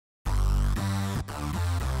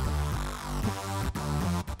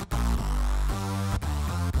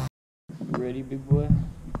ready, big boy?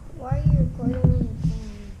 Why are you recording on your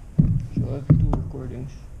phone? So I have 2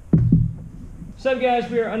 recordings. What's up, guys?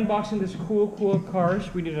 We are unboxing this cool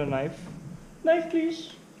cars. We need a knife. Knife,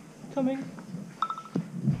 please. Coming.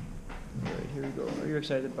 Alright, here we go. Are you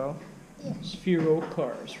excited, Paolo? Yeah. Sphero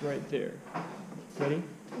cars, right there. Ready?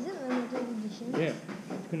 Is it limited edition? Yeah.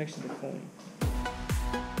 It connects to the phone.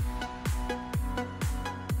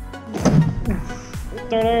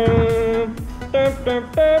 Ta-da!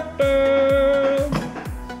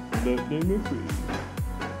 That name McQueen.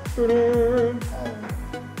 Ta-da!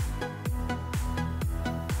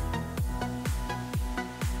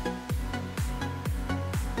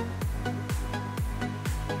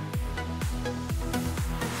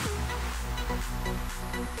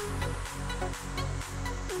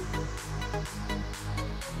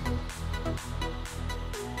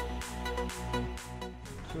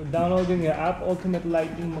 So downloading the app, Ultimate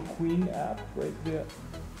Lighting McQueen app, right there.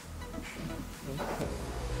 Okay.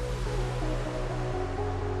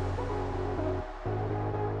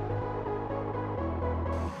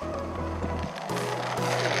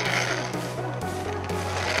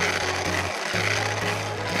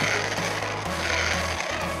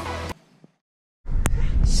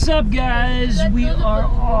 What's up, guys? We are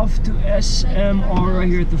off to SM Aura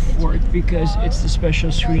here at the fort because it's the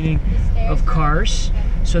special screening of Cars.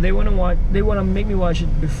 So they want to make me watch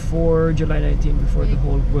it before July 19th, before the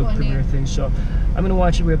whole world premiere thing. So I'm gonna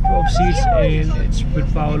watch it. We have 12 seats, and it's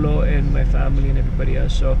with Paolo and my family and everybody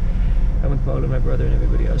else. So I'm with Paolo, my brother, and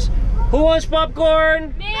everybody else. Who wants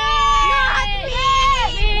popcorn? Me! Not me!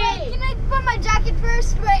 Wait, can I put my jacket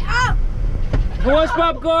first? Wait, up! Who wants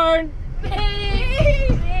popcorn? Me!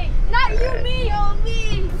 Not you, me! No,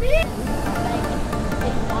 me! Me!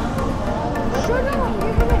 Shut up!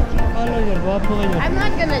 I'm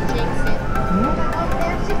not gonna jinx it.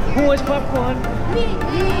 Who wants popcorn? Me!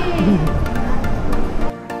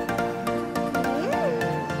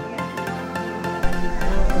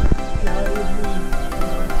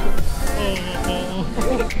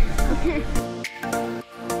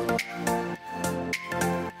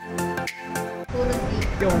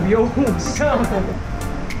 Yo, what's up?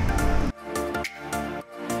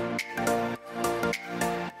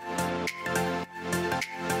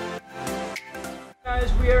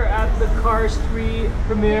 Guys, we are at the Cars 3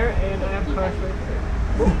 premiere, and I have Cars right there.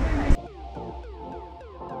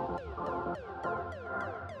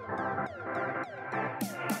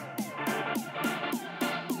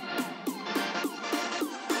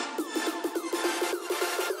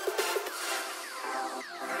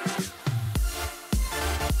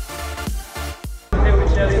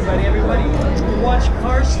 Everybody, watch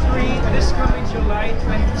Cars 3 this coming July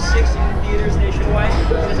 26th in theaters nationwide.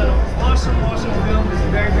 It's an awesome film. It's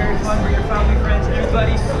very fun for your family, friends,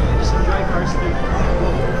 everybody. Just enjoy Cars 3.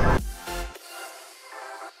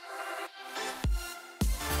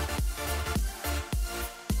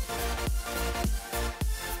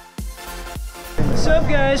 What's up,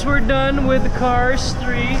 guys? We're done with Cars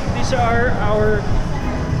 3. These are our...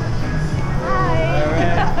 Hi!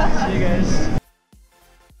 Alright, see you guys.